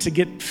asking for you to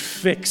get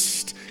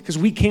fixed because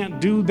we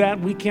can't do that.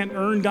 We can't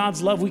earn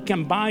God's love. We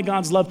can't buy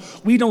God's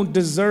love. We don't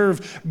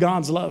deserve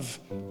God's love,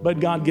 but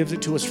God gives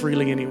it to us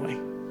freely anyway.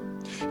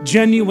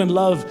 Genuine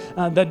love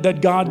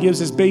that God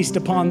gives is based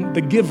upon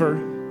the giver,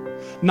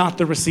 not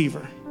the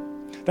receiver.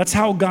 That's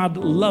how God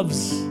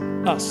loves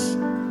us.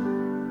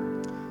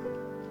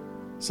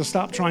 So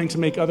stop trying to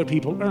make other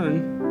people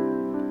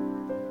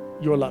earn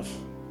your love.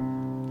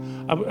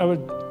 I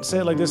would say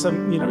it like this.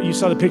 You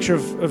saw the picture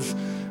of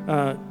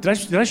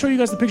did I show you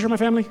guys the picture of my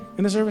family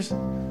in the service?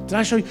 Did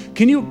I show you?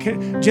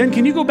 Jen,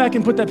 can you go back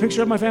and put that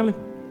picture of my family?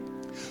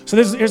 So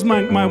here's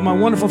my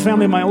wonderful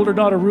family, my older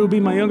daughter, Ruby,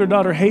 my younger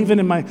daughter, Haven,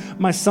 and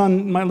my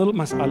son, I love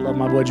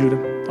my boy,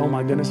 Judah. Oh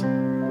my goodness.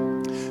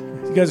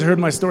 You guys have heard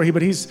my story,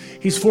 but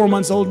he's 4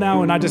 months old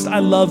now, and I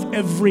love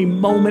every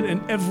moment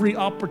and every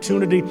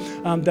opportunity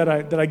that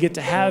I get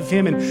to have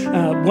him.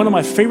 And one of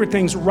my favorite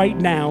things right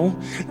now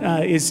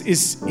is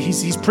he's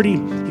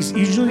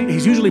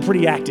usually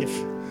pretty active.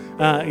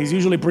 He's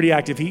usually pretty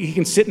active. He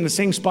can sit in the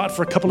same spot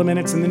for a couple of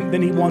minutes, and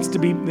then he wants to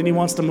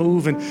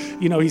move. And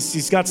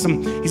he's got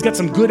some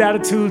good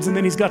attitudes, and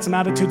then he's got some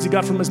attitudes he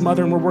got from his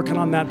mother, and we're working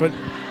on that. But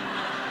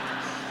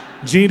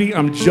Jeannie,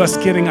 I'm just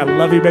kidding. I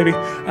love you, baby.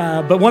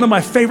 But one of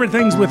my favorite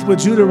things with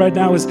Judah right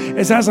now is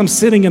as I'm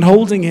sitting and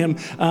holding him,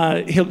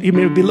 he'll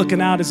be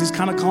looking out as he's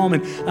kind of calm,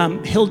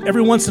 and he'll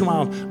every once in a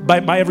while,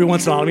 by every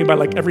once in a while, I mean by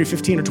like every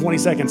 15 or 20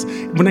 seconds,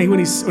 when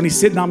he's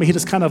sitting on me, he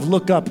just kind of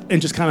look up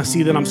and just kind of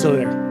see that I'm still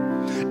there.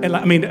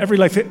 And every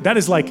life that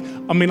is like,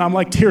 I'm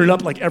like tearing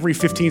up like every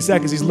 15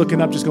 seconds. He's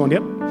looking up, just going,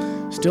 yep,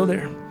 still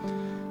there.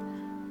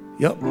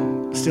 Yep,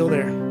 still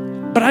there.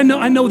 But I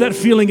know that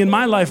feeling in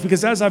my life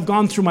because as I've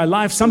gone through my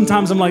life,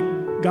 sometimes I'm like,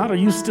 God, are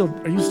you still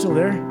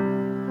there?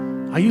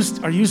 Are you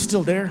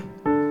still there?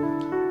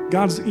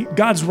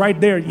 God's right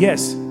there.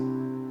 Yes,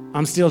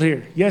 I'm still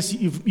here. Yes,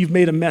 you've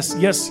made a mess.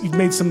 Yes, you've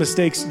made some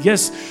mistakes.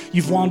 Yes,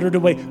 you've wandered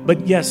away.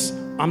 But yes,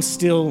 I'm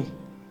still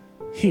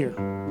here.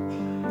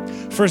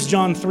 1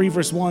 John 3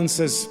 verse 1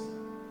 says,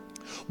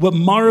 what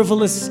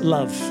marvelous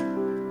love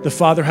the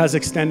Father has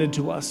extended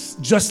to us.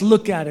 Just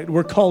look at it.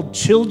 We're called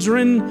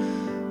children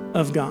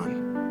of God.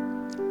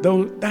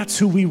 Though that's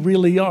who we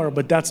really are,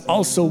 but that's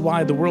also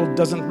why the world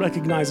doesn't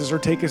recognize us or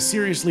take us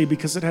seriously,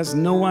 because it has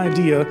no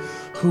idea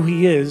who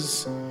he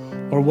is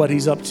or what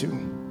he's up to.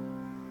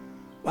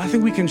 I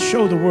think we can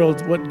show the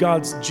world what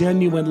God's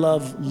genuine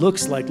love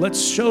looks like. Let's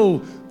show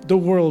the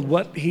world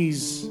what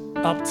he's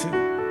up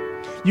to.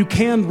 You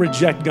can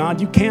reject God.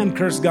 You can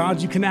curse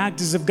God. You can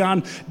act as if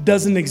God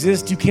doesn't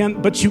exist.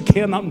 But you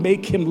cannot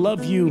make him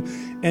love you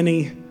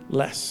any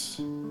less.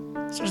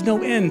 So there's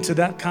no end to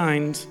that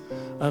kind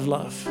of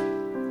love.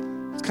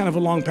 It's kind of a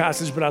long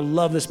passage, but I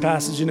love this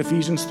passage in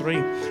Ephesians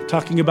 3,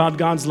 talking about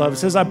God's love. It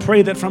says, I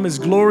pray that from his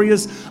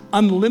glorious,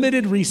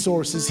 unlimited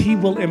resources, he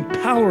will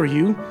empower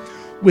you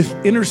with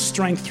inner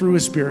strength through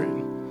his Spirit.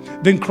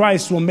 Then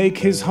Christ will make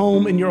his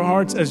home in your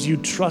hearts as you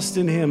trust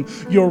in him.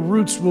 Your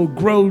roots will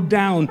grow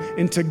down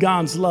into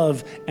God's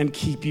love and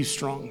keep you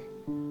strong.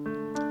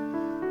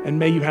 And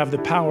may you have the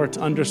power to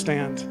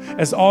understand,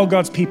 as all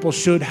God's people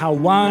should, how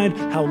wide,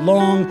 how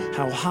long,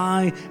 how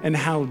high, and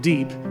how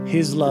deep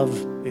his love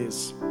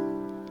is.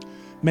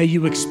 May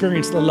you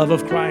experience the love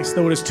of Christ,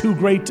 though it is too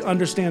great to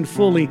understand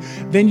fully.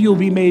 Then you'll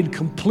be made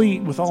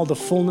complete with all the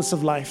fullness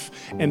of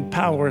life and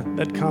power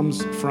that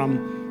comes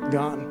from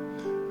God.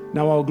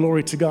 Now all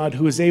glory to God,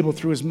 who is able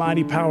through his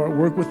mighty power at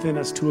work within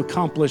us to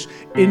accomplish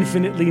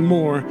infinitely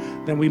more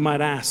than we might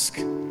ask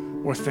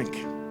or think.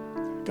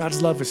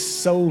 God's love is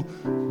so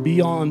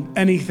beyond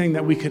anything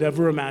that we could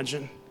ever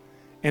imagine,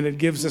 and it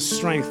gives us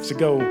strength to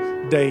go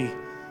day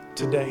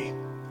to day.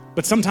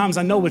 But sometimes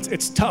I know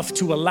it's tough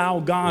to allow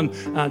God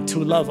to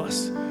love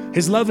us.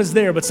 His love is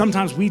there, but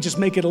sometimes we just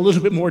make it a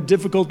little bit more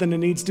difficult than it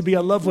needs to be. I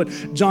love what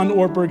John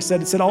Ortberg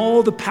said. It said,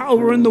 all the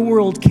power in the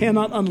world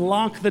cannot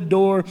unlock the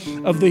door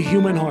of the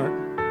human heart.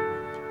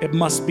 It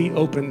must be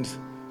opened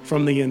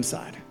from the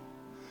inside.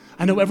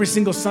 I know every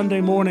single Sunday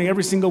morning,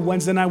 every single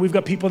Wednesday night, we've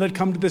got people that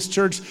come to this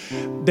church.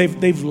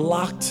 They've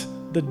locked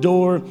the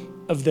door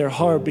of their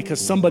heart because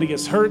somebody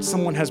is hurt,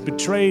 someone has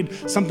betrayed,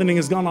 something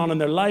has gone on in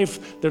their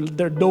life,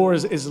 their door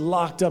is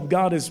locked up.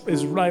 God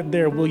is right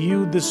there. Will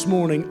you this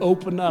morning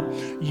open up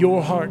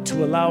your heart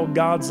to allow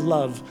God's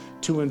love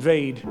to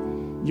invade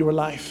your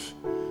life?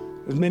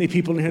 There's many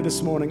people in here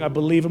this morning, I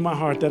believe in my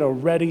heart, that are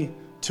ready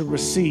to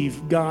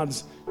receive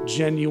God's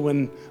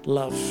genuine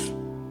love.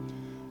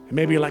 And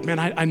maybe you're like, man,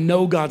 I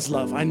know God's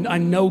love. I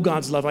know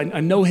God's love.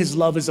 I know his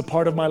love is a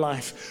part of my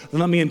life.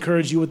 And let me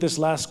encourage you with this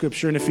last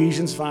scripture in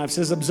Ephesians 5. It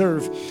says,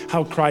 observe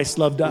how Christ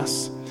loved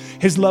us.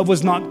 His love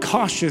was not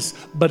cautious,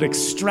 but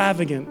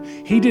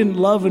extravagant. He didn't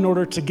love in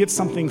order to get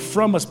something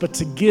from us, but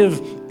to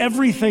give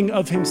everything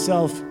of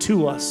himself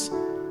to us.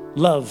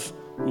 Love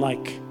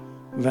like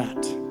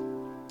that.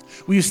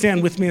 Will you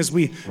stand with me as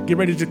we get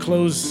ready to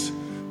close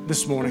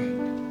this morning?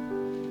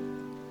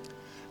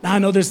 Now I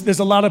know there's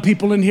a lot of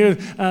people in here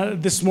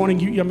this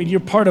morning. You're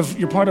part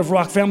of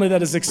Rock Family.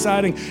 That is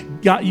exciting.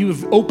 God,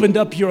 you've opened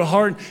up your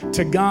heart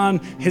to God.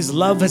 His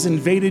love has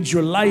invaded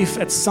your life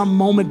at some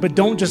moment, but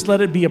don't just let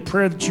it be a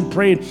prayer that you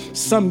prayed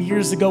some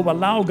years ago.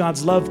 Allow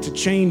God's love to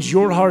change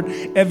your heart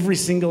every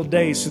single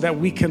day so that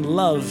we can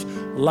love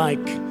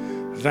like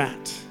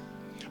that.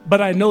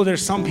 But I know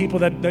there's some people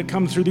that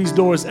come through these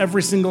doors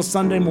every single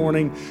Sunday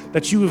morning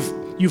that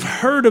you've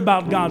heard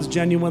about God's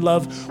genuine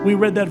love. We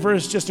read that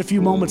verse just a few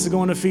moments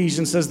ago in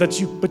Ephesians, says that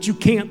you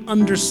can't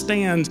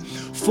understand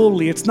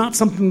fully. It's not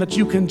something that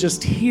you can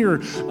just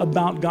hear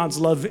about God's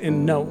love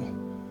and know.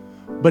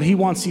 But he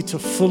wants you to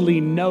fully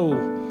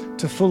know,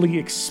 to fully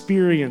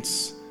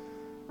experience,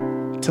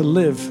 to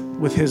live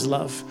with his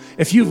love.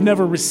 If you've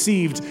never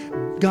received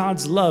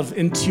God's love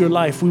into your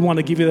life, we want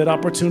to give you that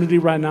opportunity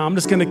right now. I'm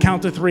just going to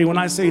count to 3. When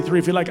I say 3,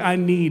 if you're like, I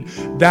need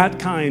that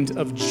kind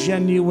of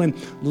genuine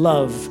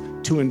love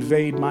to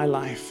invade my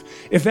life.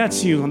 If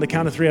that's you, on the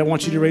count of 3, I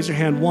want you to raise your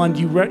hand. 1,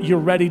 you're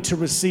ready to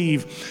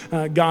receive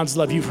God's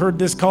love. You've heard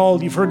this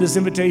call, you've heard this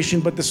invitation,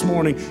 but this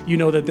morning you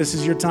know that this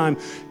is your time.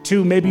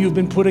 2, maybe you've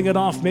been putting it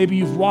off. Maybe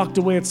you've walked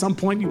away at some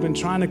point. You've been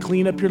trying to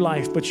clean up your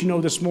life, but you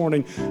know this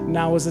morning,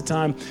 now is the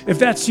time. If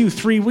that's you,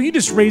 3, will you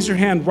just raise your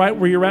hand right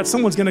where you're at?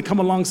 Someone's going to come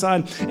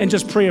alongside and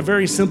just pray a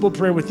very simple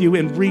prayer with you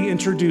and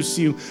reintroduce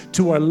you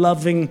to our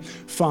loving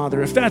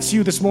Father. If that's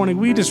you this morning,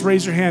 will you just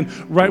raise your hand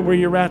right where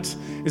you're at?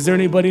 Is there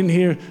anybody in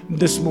here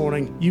this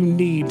morning? You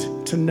need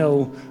to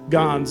know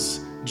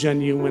God's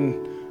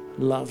genuine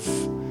love.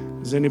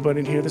 Is there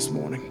anybody in here this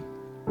morning?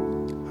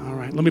 All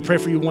right, let me pray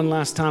for you one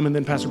last time, and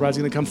then Pastor Rod's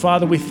going to come.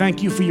 Father, we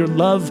thank you for your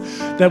love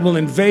that will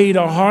invade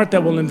our heart,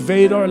 that will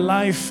invade our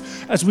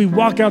life. As we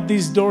walk out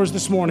these doors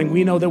this morning,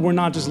 we know that we're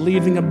not just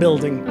leaving a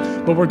building,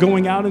 but we're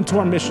going out into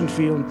our mission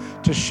field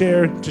to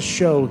share, to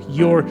show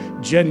your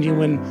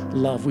genuine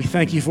love. We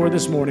thank you for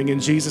this morning in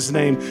Jesus'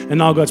 name.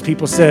 And all God's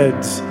people said,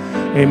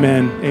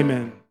 amen,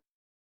 amen.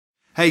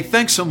 Hey,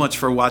 thanks so much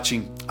for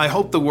watching. I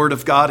hope the Word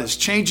of God is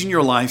changing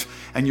your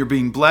life and you're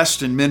being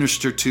blessed and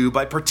ministered to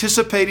by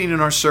participating in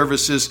our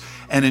services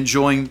and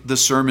enjoying the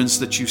sermons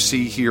that you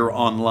see here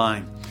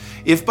online.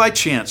 If by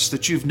chance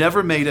that you've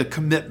never made a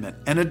commitment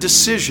and a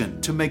decision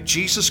to make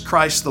Jesus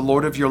Christ the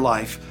Lord of your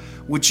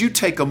life, would you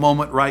take a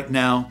moment right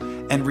now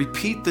and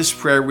repeat this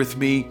prayer with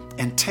me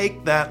and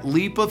take that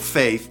leap of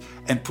faith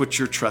and put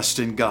your trust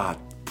in God?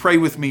 Pray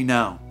with me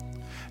now.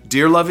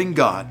 Dear loving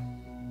God,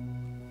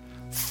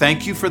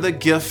 thank you for the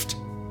gift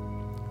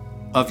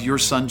of your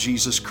Son,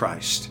 Jesus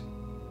Christ.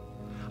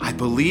 I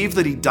believe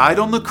that He died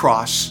on the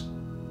cross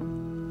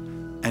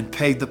and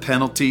paid the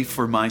penalty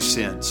for my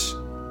sins.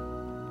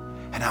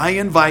 And I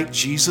invite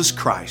Jesus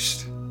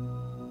Christ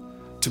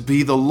to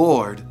be the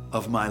Lord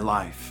of my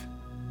life.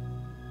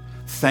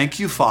 Thank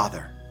you,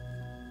 Father,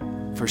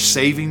 for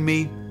saving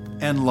me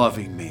and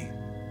loving me.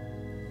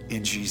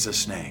 In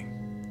Jesus'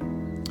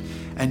 name.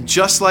 And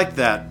just like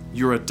that,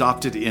 you're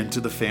adopted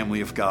into the family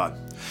of God.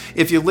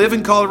 If you live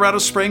in Colorado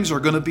Springs or are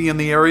going to be in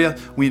the area,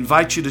 we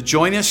invite you to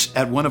join us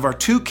at one of our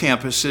 2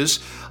 campuses.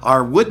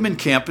 Our Woodman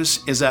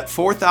campus is at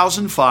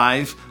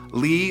 4005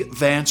 Lee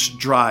Vance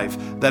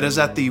Drive. That is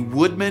at the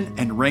Woodman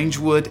and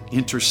Rangewood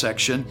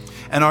intersection.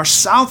 And our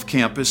South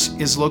campus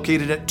is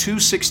located at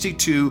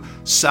 262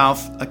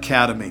 South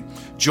Academy.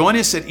 Join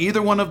us at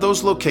either one of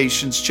those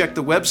locations. Check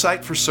the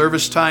website for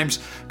service times.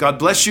 God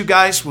bless you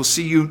guys. We'll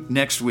see you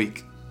next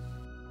week.